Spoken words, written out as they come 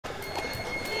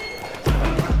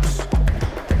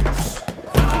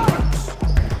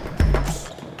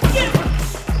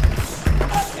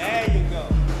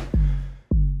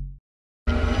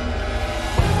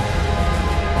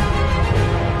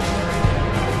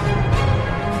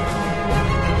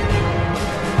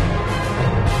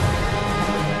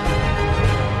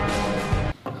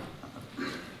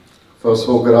First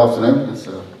of all, good afternoon. That's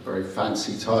a very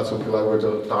fancy title,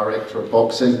 Global Director of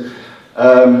Boxing.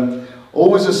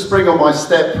 Always a spring on my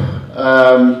step,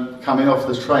 coming off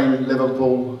the train in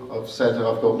Liverpool. I've said that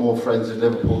I've got more friends in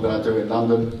Liverpool than I do in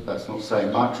London. That's not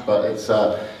saying much, but it's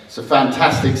a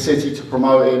fantastic city to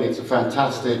promote in. It's a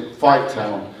fantastic fight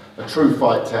town, a true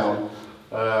fight town.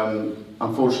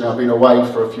 Unfortunately, I've been away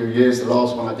for a few years. The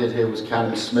last one I did here was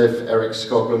Kalle Smith, Eric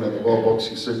Skoglund at the World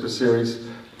Boxing Super Series.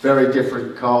 Very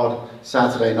different card.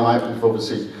 Saturday night, we've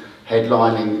obviously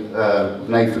headlining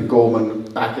Nathan Gorman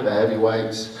back at the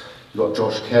heavyweights. You've got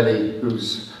Josh Kelly,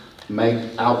 who's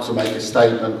out to make a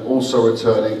statement, also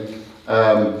returning.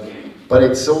 But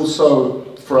it's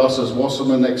also, for us as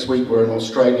Wasserman, next week we're in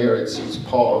Australia. It's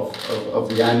part of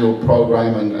the annual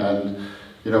program, and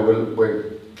you know,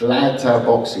 we're glad to have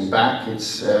boxing back.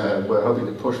 We're hoping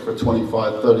to push for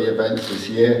 25, 30 events this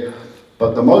year.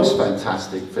 But the most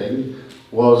fantastic thing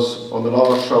was on the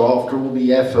last show, after all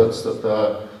the efforts that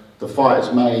the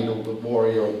fighters made, all the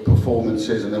warrior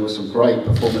performances, and there were some great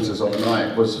performances on the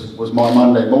night, was my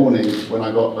Monday morning when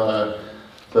I got the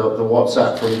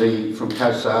WhatsApp from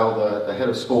Kalle, the head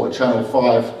of sport at Channel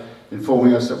 5,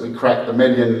 informing us that we cracked the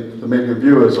million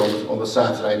viewers on the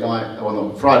Saturday night, or on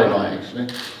the Friday night actually.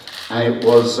 And it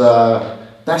was,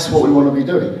 that's what we want to be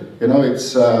doing. You know,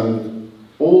 it's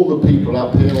all the people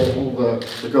up here, all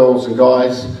the girls and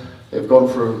guys, they've gone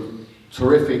through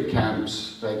terrific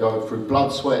camps. They go through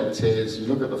blood, sweat and tears. You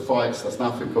look at the fights, that's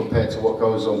nothing compared to what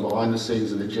goes on behind the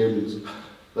scenes in the gyms.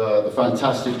 The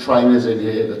fantastic trainers in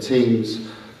here, the teams.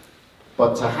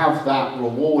 But to have that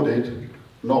rewarded,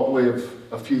 not with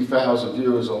a few thousand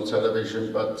viewers on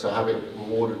television, but to have it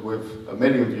rewarded with 1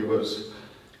 million viewers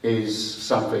is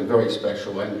something very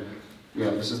special. And you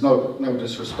know, this is no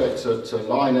disrespect to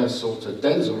Linus or to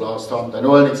Denzel last time. They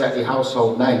weren't exactly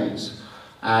household names.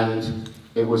 And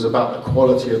it was about the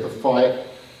quality of the fight.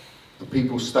 The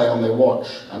people stay on their watch,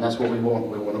 and that's what we want.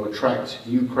 We want to attract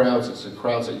new crowds. It's the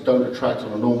crowds that you don't attract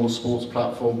on a normal sports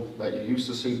platform that you used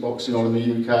to see boxing on in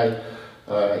the UK.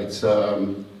 It's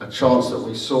a chance that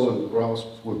we saw and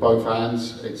grasped with both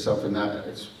hands. It's something that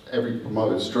it's every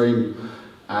promoter's dream,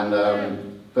 and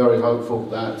very hopeful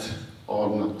that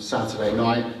on Saturday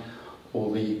night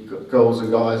all the girls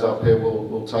and guys up here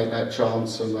will take that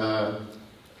chance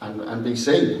and be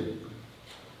seen.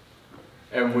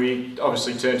 And we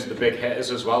obviously turn to the big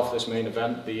hitters as well for this main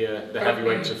event. The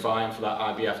heavyweights are vying for that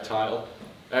IBF title.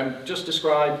 Just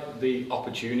describe the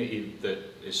opportunity that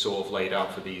is sort of laid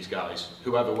out for these guys.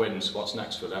 Whoever wins, what's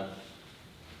next for them?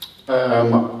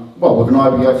 Well, with an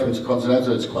IBF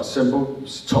Intercontinental, it's quite simple.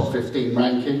 It's top 15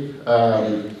 ranking.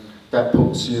 That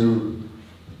puts you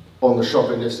on the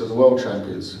shopping list of the world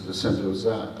champions. As simple as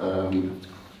that.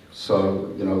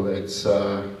 So you know, it's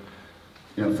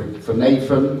you know, for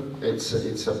Nathan,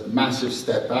 it's a massive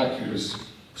step back. He was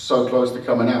so close to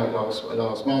coming out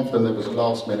last month, and there was a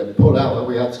last-minute pull-out that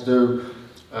we had to do.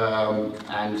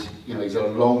 And you know, he's had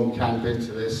a long camp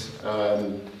into this,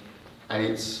 and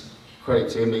it's credit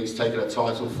to him that he's taken a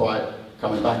title fight,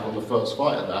 coming back on the first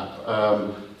fight of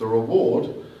that. The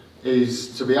reward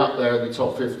is to be up there in the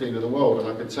top 15 of the world, and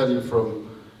I can tell you from,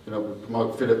 you know, we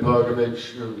promote Filip Hrgovic,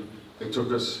 who it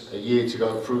took us a year to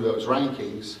go through those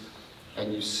rankings,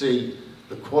 and you see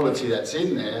the quality that's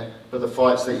in there for the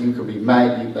fights that can be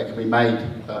made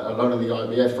alone in the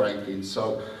IBF rankings.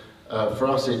 So for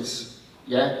us, it's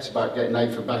about getting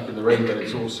Nathan back in the ring, but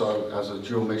it's also has a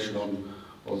dual mission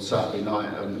on Saturday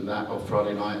night and that on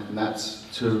Friday night, and that's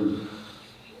to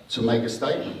make a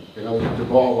statement. You know,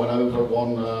 Dubois went over,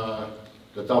 won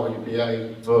the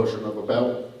WBA version of a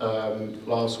belt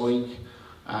last week,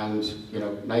 and you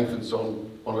know, Nathan's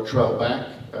on a trail back.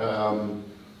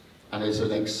 And there's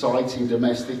an exciting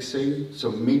domestic scene to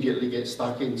immediately get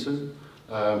stuck into,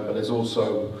 but there's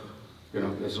also, you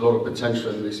know, there's a lot of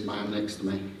potential in this man next to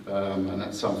me, and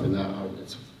that's something that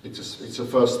it's a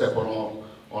first step on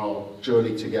our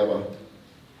journey together.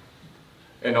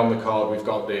 And on the card, we've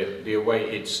got the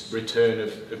awaited return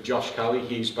of Josh Kalle.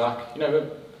 He's back. You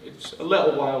know, it's a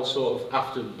little while sort of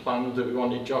after the plan that we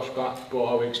wanted Josh back, but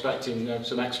are we expecting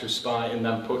some extra spite and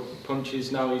then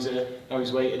punches now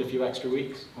he's waited a few extra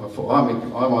weeks? I thought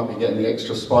I might be getting the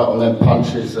extra spite on them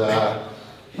punches. I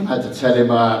had to tell him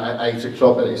at 8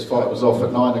 o'clock that his fight was off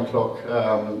at 9 o'clock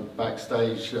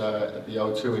backstage at the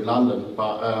O2 in London,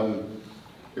 but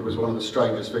it was one of the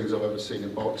strangest things I've ever seen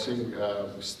in boxing.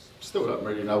 We still don't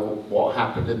really know what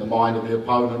happened in the mind of the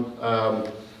opponent.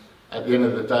 At the end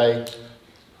of the day,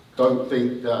 don't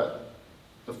think that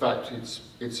the fact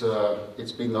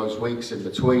it's been those weeks in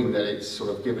between that it's sort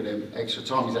of given him extra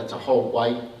time. He's had to hold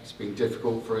weight. It's been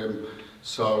difficult for him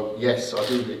So yes, I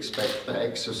do expect that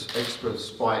extra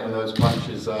spite in those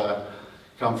punches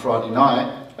come Friday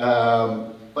night.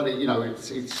 But it's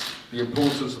the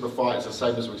importance of the fight is the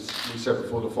same as we said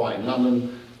before the fight in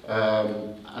London,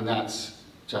 and that's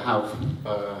to have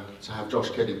Josh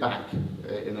Kelly back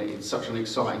in such an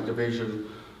exciting division.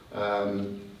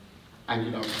 And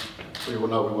we all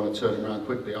know we want to turn him around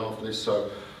quickly after this, so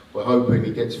we're hoping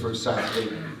he gets through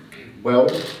Saturday well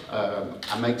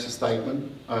and makes a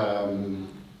statement, and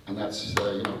that's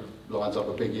lines up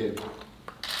a big year.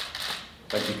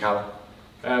 Thank you, Kalle.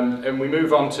 And we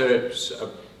move on to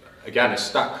again a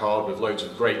stacked card with loads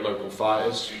of great local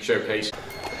fighters showcased.